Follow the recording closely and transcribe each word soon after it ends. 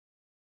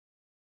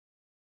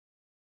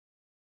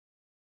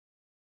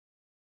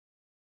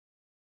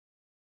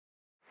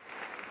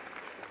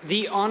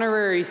The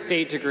honorary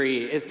state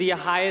degree is the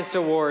highest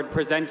award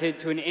presented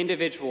to an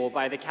individual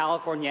by the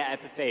California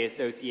FFA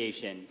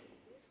Association.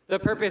 The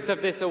purpose of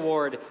this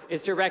award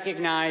is to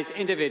recognize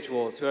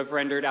individuals who have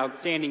rendered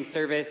outstanding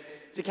service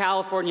to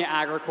California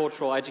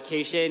agricultural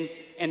education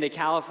and the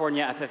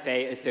California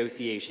FFA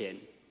Association.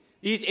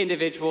 These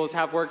individuals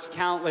have worked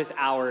countless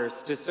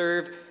hours to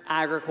serve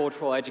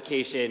agricultural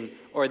education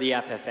or the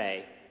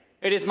FFA.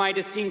 It is my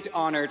distinct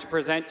honor to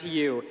present to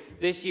you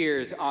this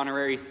year's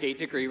honorary state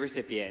degree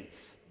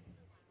recipients.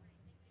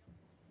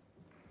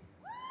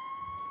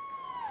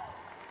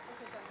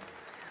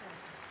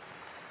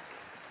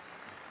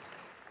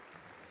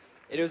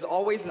 It is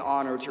always an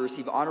honor to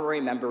receive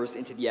honorary members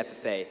into the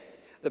FFA.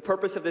 The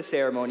purpose of this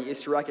ceremony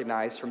is to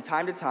recognize from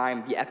time to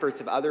time the efforts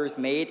of others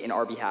made in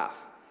our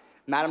behalf.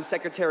 Madam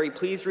Secretary,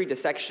 please read the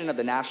section of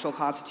the National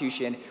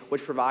Constitution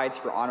which provides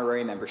for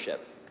honorary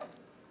membership.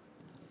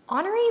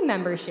 Honorary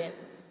membership: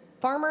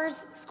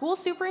 farmers, school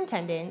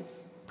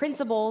superintendents,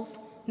 principals,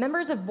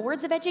 members of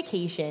boards of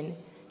education,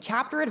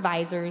 chapter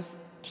advisors,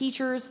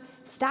 teachers,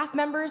 staff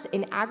members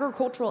in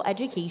agricultural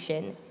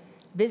education,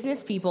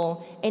 business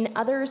people, and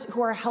others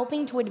who are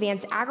helping to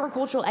advance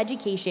agricultural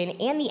education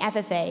and the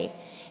FFA,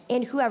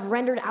 and who have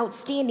rendered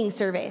outstanding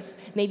service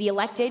may be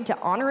elected to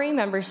honorary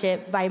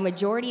membership by a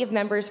majority of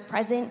members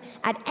present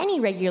at any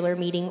regular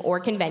meeting or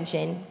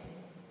convention.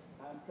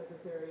 Madam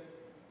Secretary,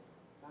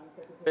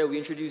 we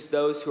introduce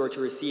those who are to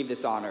receive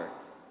this honor.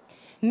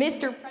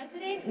 Mr.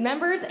 President,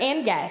 members,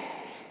 and guests,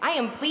 I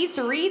am pleased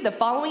to read the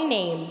following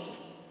names: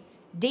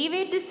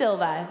 David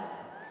DeSilva,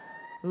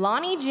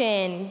 Launnie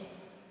Ginn,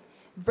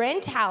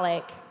 Brent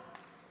Hallock,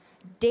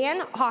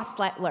 Dan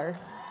Hostetler,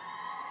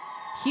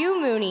 Hugh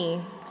Mooney,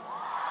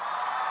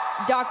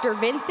 Dr.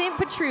 Vincent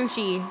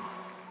Petrucci.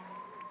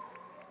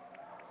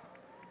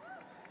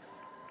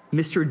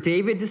 Mr.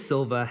 David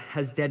DeSilva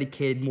has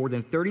dedicated more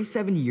than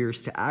 37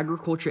 years to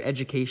agriculture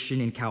education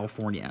in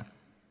California.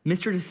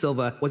 Mr.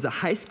 DeSilva was a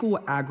high school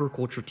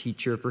agriculture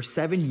teacher for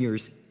 7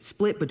 years,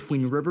 split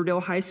between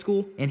Riverdale High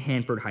School and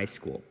Hanford High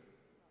School.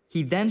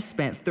 He then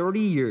spent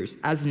 30 years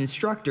as an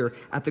instructor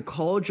at the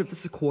College of the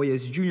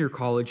Sequoias Junior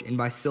College in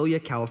Visalia,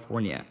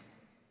 California.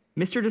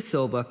 Mr.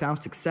 DeSilva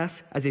found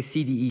success as a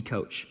CDE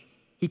coach.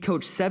 He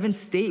coached 7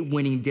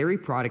 state-winning dairy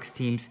products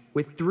teams,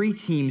 with 3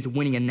 teams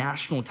winning a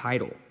national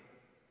title.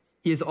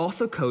 He has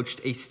also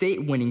coached a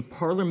state-winning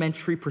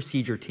parliamentary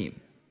procedure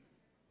team.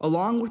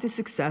 Along with his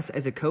success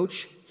as a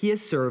coach, he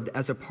has served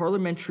as a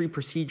parliamentary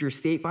procedure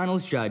state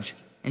finals judge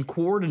and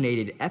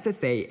coordinated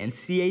FFA and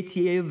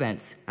CATA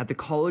events at the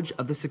College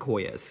of the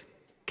Sequoias.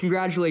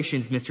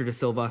 Congratulations, Mr.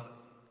 DeSilva.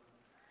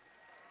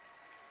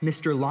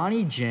 Mr.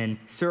 Launnie Ginn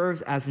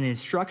serves as an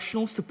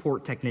instructional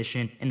support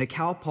technician in the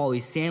Cal Poly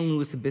San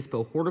Luis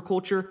Obispo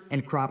Horticulture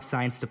and Crop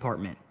Science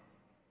Department.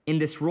 In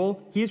this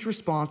role, he is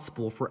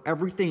responsible for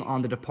everything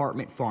on the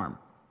department farm,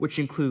 which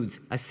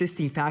includes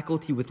assisting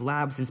faculty with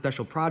labs and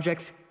special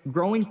projects,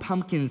 growing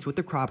pumpkins with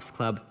the Crops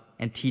Club,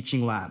 and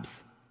teaching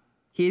labs.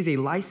 He is a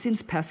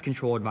licensed pest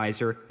control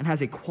advisor and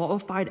has a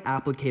qualified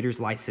applicator's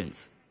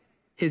license.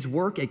 His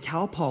work at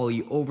Cal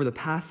Poly over the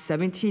past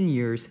 17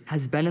 years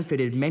has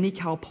benefited many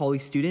Cal Poly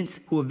students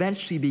who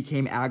eventually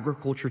became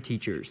agriculture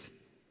teachers.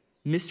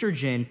 Mr.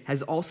 Ginn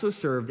has also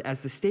served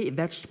as the State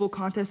Vegetable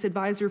Contest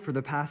Advisor for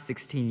the past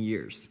 16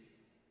 years.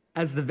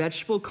 As the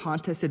Vegetable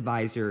Contest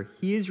Advisor,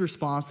 he is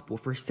responsible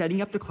for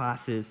setting up the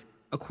classes,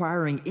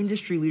 acquiring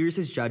industry leaders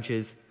as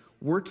judges,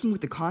 working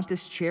with the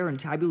contest chair and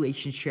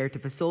tabulation chair to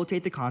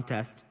facilitate the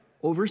contest,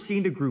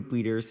 overseeing the group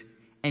leaders,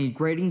 and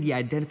grading the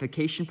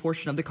identification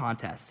portion of the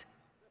contest.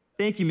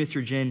 Thank you,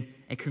 Mr. Ginn,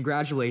 and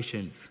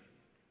congratulations.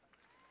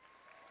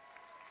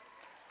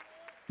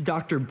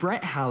 Dr.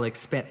 Brent Hallock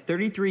spent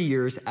 33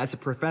 years as a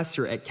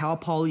professor at Cal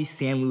Poly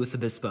San Luis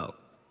Obispo.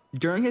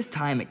 During his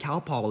time at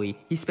Cal Poly,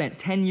 he spent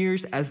 10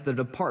 years as the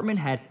department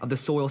head of the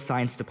Soil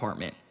Science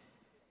Department.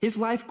 His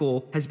life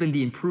goal has been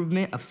the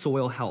improvement of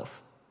soil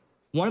health.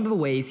 One of the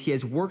ways he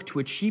has worked to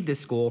achieve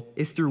this goal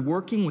is through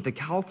working with the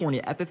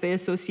California FFA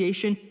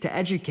Association to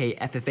educate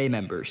FFA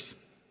members.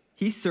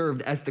 He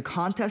served as the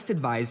contest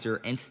advisor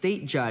and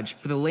state judge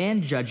for the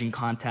land judging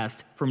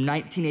contest from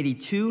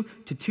 1982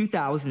 to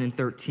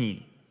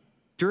 2013.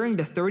 During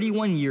the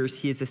 31 years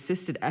he has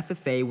assisted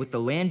FFA with the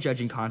land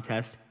judging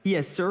contest, he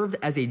has served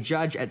as a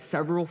judge at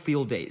several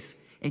field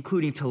days,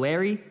 including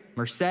Tulare,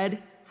 Merced,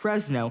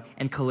 Fresno,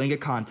 and Kalinga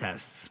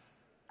contests.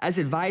 As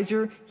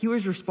advisor, he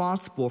was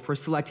responsible for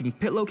selecting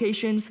pit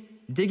locations,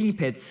 digging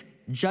pits,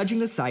 judging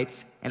the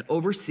sites, and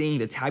overseeing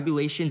the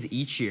tabulations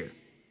each year.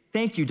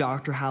 Thank you,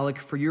 Dr. Hallock,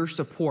 for your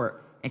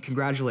support, and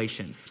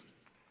congratulations.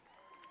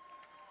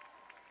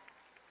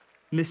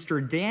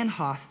 Mr. Dan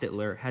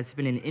Hostetler has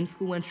been an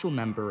influential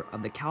member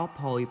of the Cal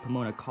Poly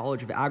Pomona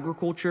College of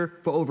Agriculture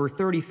for over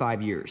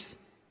 35 years.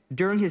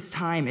 During his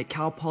time at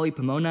Cal Poly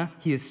Pomona,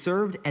 he has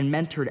served and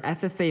mentored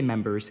FFA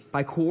members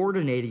by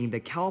coordinating the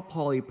Cal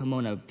Poly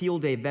Pomona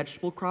Field Day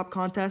Vegetable Crop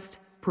Contest,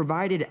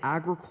 provided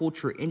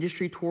agriculture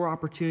industry tour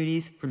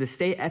opportunities for the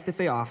state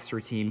FFA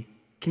officer team,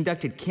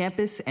 conducted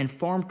campus and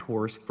farm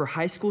tours for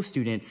high school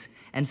students,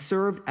 and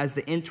served as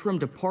the interim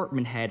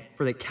department head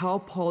for the Cal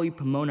Poly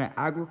Pomona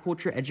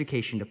Agriculture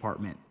Education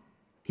Department.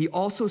 He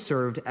also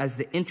served as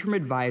the interim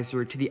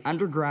advisor to the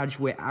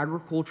undergraduate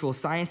agricultural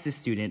sciences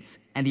students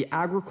and the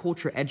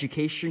agriculture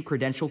education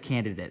credential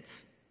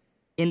candidates.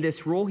 In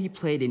this role, he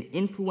played an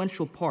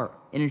influential part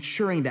in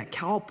ensuring that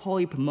Cal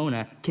Poly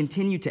Pomona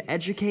continued to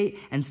educate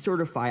and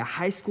certify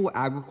high school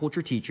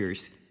agriculture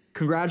teachers.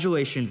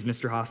 Congratulations,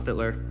 Mr.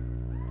 Hostetler.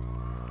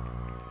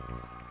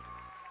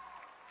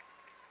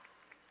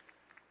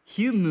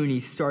 Hugh Mooney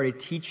started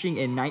teaching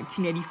in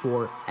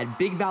 1984 at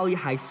Big Valley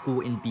High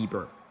School in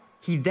Bieber.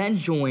 He then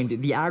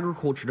joined the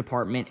agriculture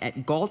department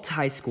at Galt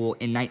High School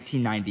in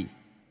 1990.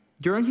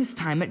 During his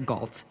time at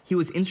Galt, he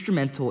was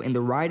instrumental in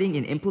the writing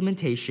and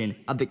implementation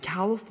of the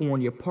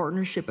California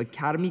Partnership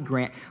Academy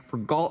grant for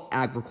Galt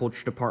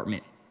Agriculture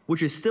Department,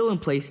 which is still in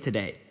place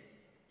today.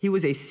 He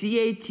was a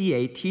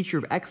CATA Teacher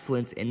of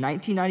Excellence in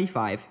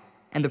 1995,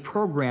 and the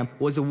program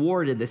was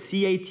awarded the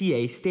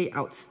CATA State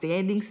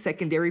Outstanding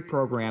Secondary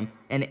Program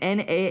and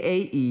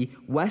NAAE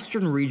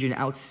Western Region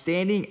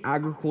Outstanding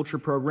Agriculture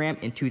Program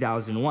in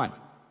 2001.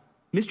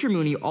 Mr.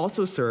 Mooney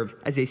also served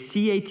as a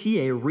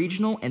CATA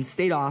regional and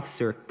state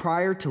officer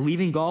prior to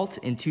leaving Galt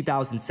in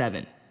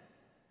 2007.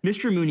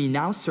 Mr. Mooney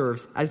now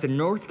serves as the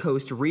North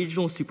Coast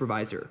Regional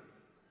Supervisor.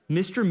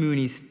 Mr.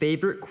 Mooney's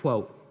favorite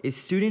quote is,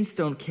 "Students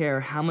don't care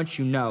how much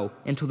you know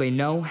until they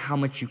know how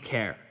much you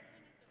care."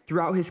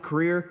 Throughout his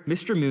career,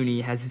 Mr.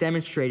 Mooney has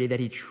demonstrated that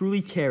he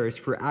truly cares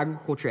for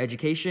agriculture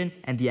education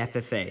and the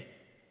FFA.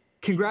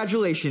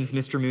 Congratulations,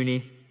 Mr.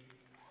 Mooney.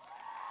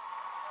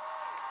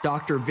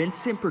 Dr.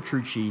 Vincent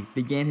Petrucci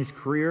began his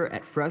career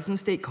at Fresno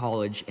State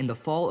College in the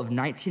fall of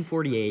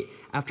 1948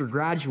 after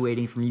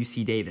graduating from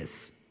UC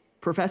Davis.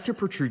 Professor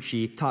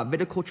Petrucci taught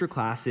viticulture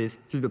classes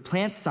through the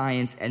Plant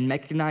Science and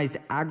Mechanized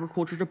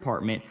Agriculture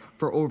Department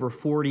for over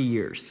 40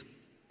 years.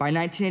 By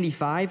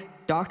 1985,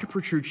 Dr.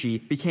 Petrucci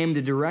became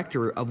the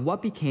director of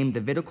what became the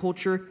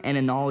Viticulture and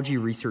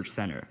Enology Research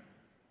Center.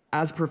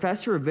 As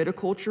professor of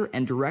viticulture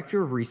and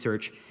director of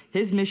research,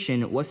 his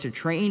mission was to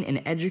train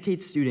and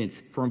educate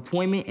students for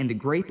employment in the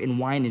grape and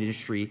wine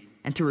industry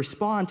and to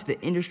respond to the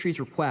industry's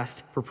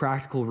request for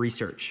practical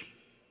research.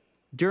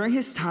 During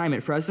his time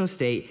at Fresno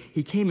State,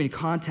 he came in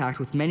contact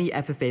with many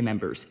FFA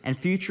members and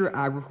future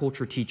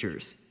agriculture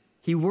teachers.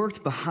 He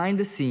worked behind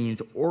the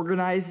scenes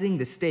organizing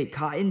the state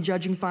cotton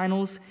judging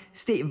finals,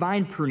 state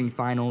vine pruning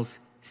finals,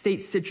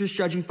 state citrus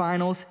judging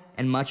finals,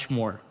 and much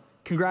more.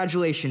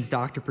 Congratulations,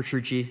 Dr.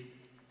 Petrucci.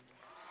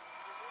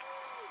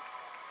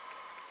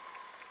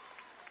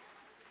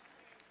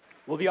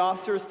 Will the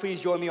officers please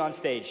join me on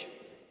stage?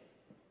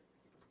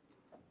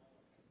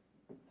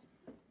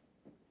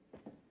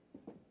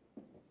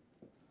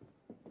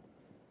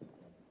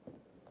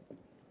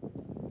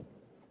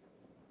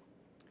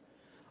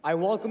 I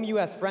welcome you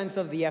as friends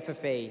of the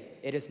FFA.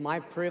 It is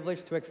my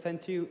privilege to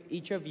extend to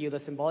each of you the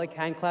symbolic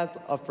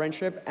handclasp of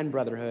friendship and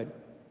brotherhood.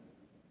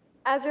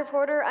 As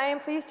reporter, I am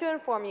pleased to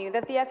inform you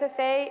that the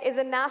FFA is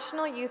a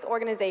national youth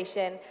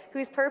organization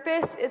whose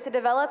purpose is to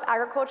develop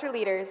agriculture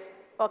leaders.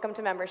 Welcome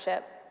to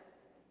membership.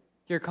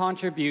 Your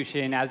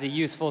contribution as a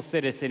useful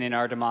citizen in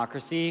our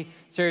democracy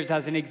serves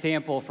as an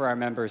example for our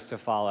members to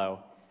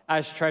follow.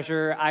 As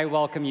treasurer, I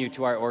welcome you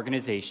to our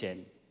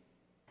organization.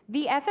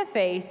 The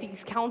FFA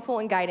seeks counsel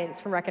and guidance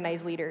from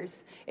recognized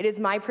leaders. It is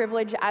my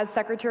privilege as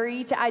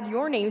secretary to add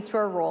your names to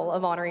our roll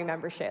of honorary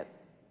membership.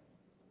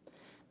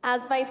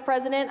 As vice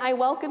president, I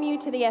welcome you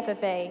to the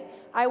FFA.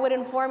 I would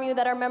inform you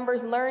that our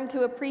members learn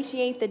to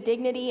appreciate the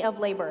dignity of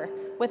labor.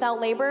 Without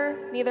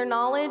labor, neither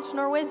knowledge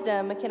nor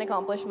wisdom can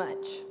accomplish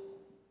much.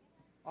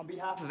 On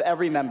behalf of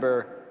every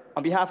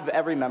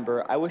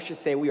member, I wish to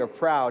say we are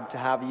proud to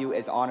have you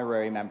as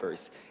honorary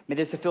members. May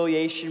this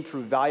affiliation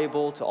prove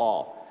valuable to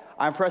all.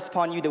 I impress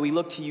upon you that we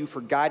look to you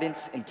for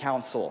guidance and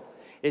counsel.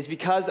 It is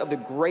because of the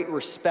great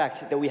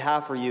respect that we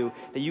have for you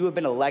that you have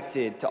been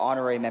elected to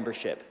honorary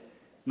membership.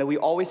 May we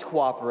always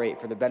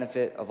cooperate for the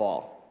benefit of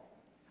all.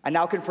 I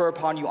now confer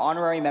upon you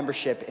honorary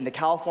membership in the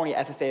California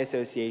FFA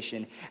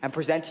Association and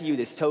present to you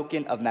this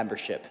token of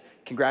membership.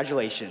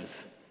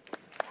 Congratulations.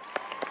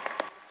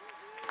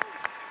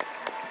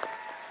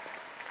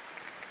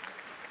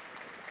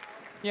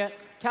 Yeah,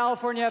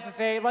 California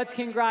FFA, let's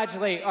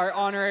congratulate our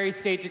honorary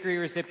state degree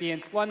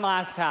recipients one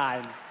last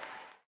time.